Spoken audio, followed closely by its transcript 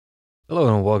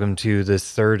Hello and welcome to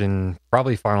this third and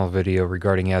probably final video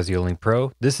regarding ASIO Link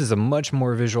Pro. This is a much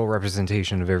more visual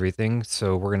representation of everything,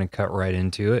 so we're going to cut right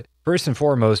into it. First and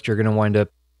foremost, you're going to wind up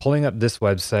pulling up this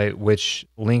website, which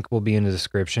link will be in the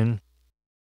description.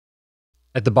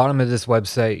 At the bottom of this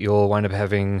website, you'll wind up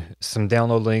having some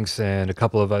download links and a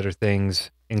couple of other things,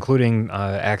 including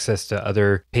access to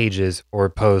other pages or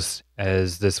posts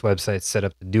as this website's set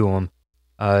up to do them.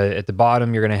 At the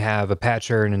bottom, you're going to have a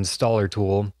patcher and installer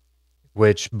tool,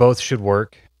 which both should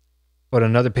work, but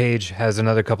another page has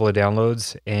another couple of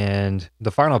downloads, and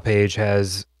the final page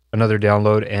has another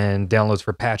download and downloads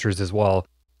for patchers as well.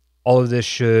 All of this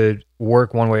should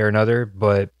work one way or another,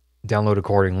 but download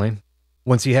accordingly.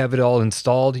 Once you have it all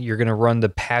installed, you're going to run the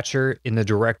patcher in the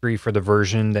directory for the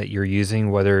version that you're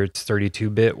using, whether it's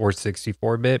 32-bit or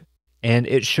 64-bit, and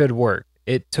it should work.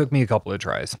 It took me a couple of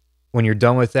tries. When you're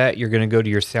done with that, you're going to go to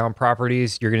your sound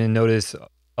properties. You're going to notice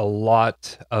a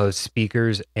lot of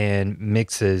speakers and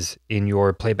mixes in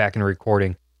your playback and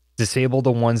recording. Disable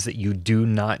the ones that you do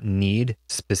not need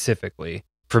specifically.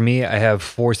 For me, I have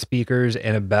 4 speakers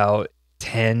and about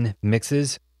 10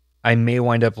 mixes. I may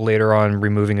wind up later on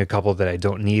removing a couple that I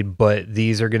don't need, but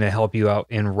these are going to help you out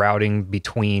in routing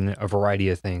between a variety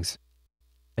of things.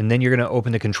 And then you're going to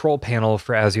open the control panel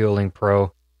for ASIO Link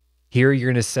Pro. Here,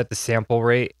 you're going to set the sample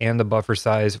rate and the buffer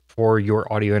size for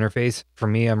your audio interface. For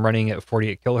me, I'm running at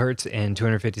 48 kilohertz and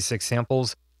 256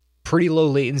 samples. Pretty low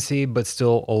latency, but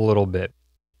still a little bit.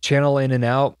 Channel in and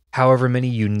out, however many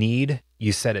you need,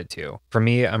 you set it to. For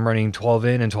me, I'm running 12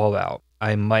 in and 12 out.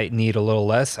 I might need a little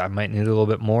less. I might need a little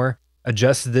bit more.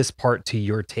 Adjust this part to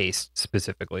your taste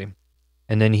specifically.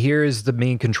 And then here is the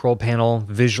main control panel,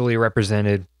 visually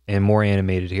represented and more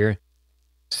animated here.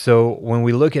 So when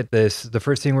we look at this, the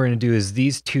first thing we're going to do is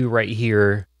these two right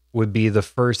here would be the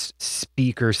first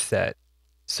speaker set.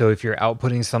 So if you're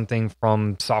outputting something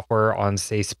from software on,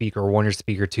 say, speaker 1 or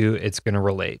speaker 2, it's going to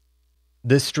relate.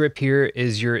 This strip here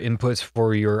is your inputs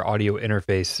for your audio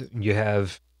interface. You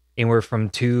have anywhere from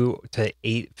 2 to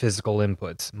 8 physical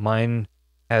inputs. Mine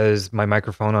has my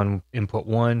microphone on input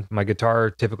 1. My guitar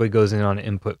typically goes in on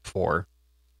input 4.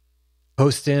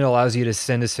 Post in allows you to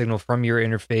send a signal from your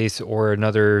interface or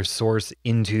another source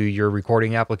into your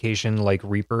recording application like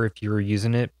Reaper if you're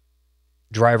using it.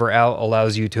 Driver out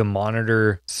allows you to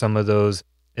monitor some of those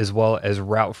as well as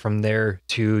route from there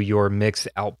to your mix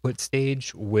output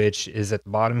stage, which is at the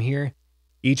bottom here.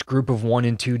 Each group of 1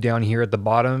 and 2 down here at the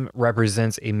bottom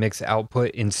represents a mix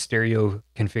output in stereo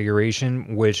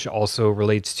configuration, which also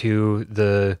relates to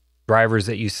the drivers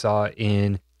that you saw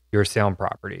in your sound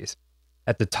properties.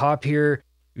 At the top here,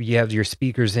 you have your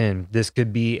speakers in. This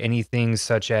could be anything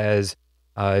such as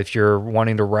if you're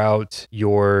wanting to route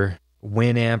your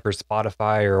Winamp or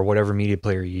Spotify or whatever media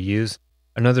player you use.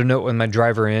 Another note on my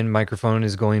driver in, microphone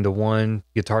is going to 1,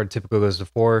 guitar typically goes to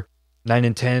 4. 9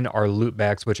 and 10 are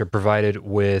loopbacks, which are provided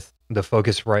with the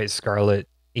Focusrite Scarlett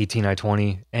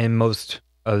 18i20 and most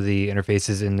of the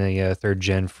interfaces in the 3rd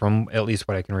gen from at least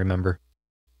what I can remember.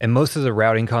 And most of the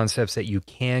routing concepts that you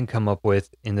can come up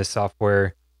with in the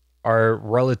software are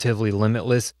relatively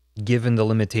limitless given the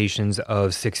limitations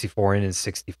of 64 in and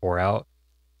 64 out.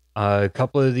 A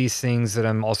couple of these things that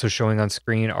I'm also showing on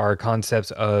screen are concepts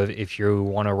of if you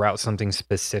want to route something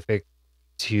specific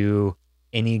to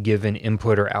any given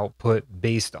input or output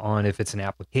based on if it's an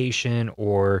application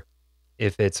or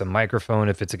if it's a microphone,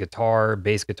 if it's a guitar,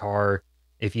 bass guitar,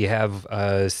 if you have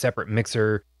a separate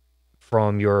mixer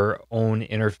from your own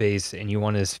interface and you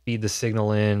want to feed the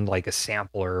signal in like a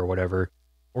sampler or whatever,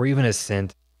 or even a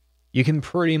synth, you can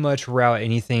pretty much route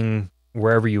anything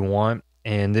wherever you want.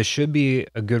 And this should be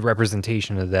a good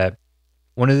representation of that.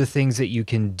 One of the things that you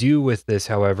can do with this,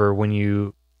 however, when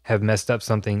you have messed up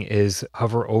something is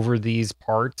hover over these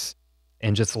parts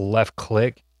and just left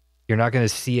click. You're not going to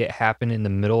see it happen in the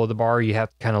middle of the bar. You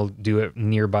have to kind of do it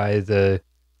nearby the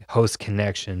host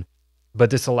connection. But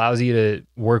this allows you to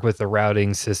work with the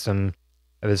routing system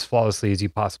as flawlessly as you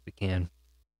possibly can.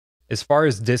 As far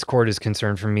as Discord is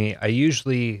concerned for me, I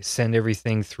usually send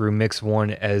everything through Mix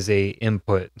 1 as a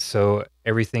input. So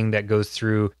everything that goes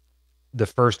through the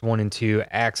first 1 and 2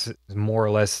 acts more or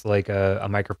less like a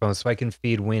microphone. So I can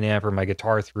feed Winamp or my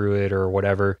guitar through it or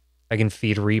whatever. I can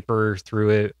feed Reaper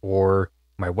through it or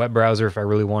my web browser if I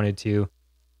really wanted to.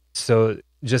 So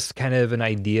just kind of an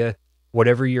idea.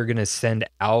 Whatever you're going to send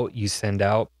out, you send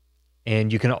out.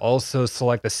 And you can also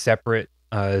select a separate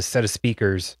set of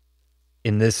speakers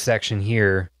in this section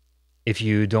here if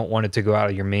you don't want it to go out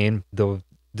of your main, though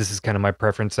this is kind of my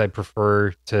preference. I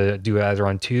prefer to do it either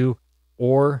on 2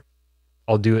 or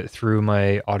I'll do it through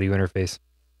my audio interface.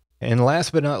 And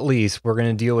last but not least, we're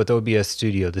going to deal with OBS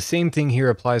Studio. The same thing here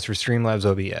applies for Streamlabs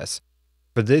OBS.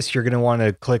 For this, you're going to want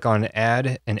to click on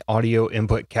Add an Audio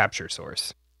Input Capture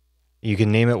Source. You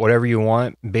can name it whatever you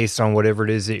want based on whatever it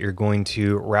is that you're going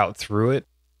to route through it.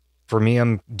 For me,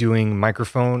 I'm doing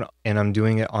microphone and I'm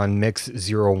doing it on mix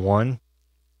 01.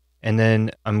 And then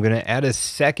I'm going to add a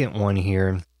second one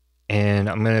here and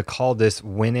I'm going to call this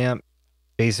Winamp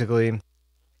basically.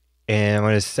 And I'm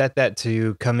going to set that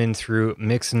to come in through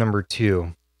mix number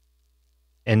 2.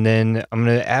 And then I'm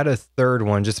going to add a third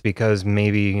one just because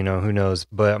maybe, who knows,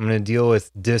 but I'm going to deal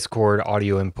with Discord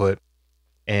audio input.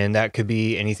 And that could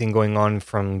be anything going on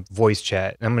from voice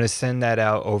chat. And I'm going to send that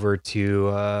out over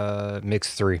to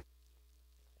mix 3.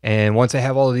 And once I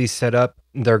have all of these set up,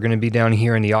 they're going to be down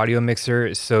here in the audio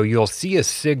mixer. So you'll see a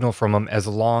signal from them as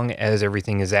long as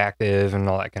everything is active and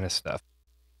all that kind of stuff.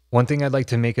 One thing I'd like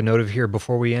to make a note of here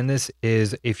before we end this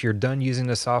is if you're done using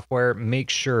the software, make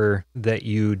sure that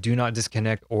you do not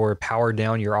disconnect or power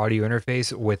down your audio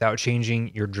interface without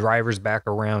changing your drivers back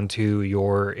around to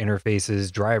your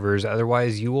interface's drivers.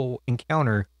 Otherwise, you will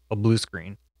encounter a blue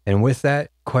screen. And with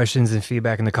that, questions and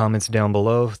feedback in the comments down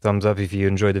below. Thumbs up if you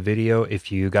enjoyed the video,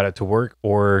 if you got it to work,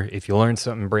 or if you learned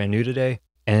something brand new today.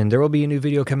 And there will be a new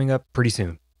video coming up pretty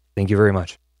soon. Thank you very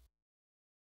much.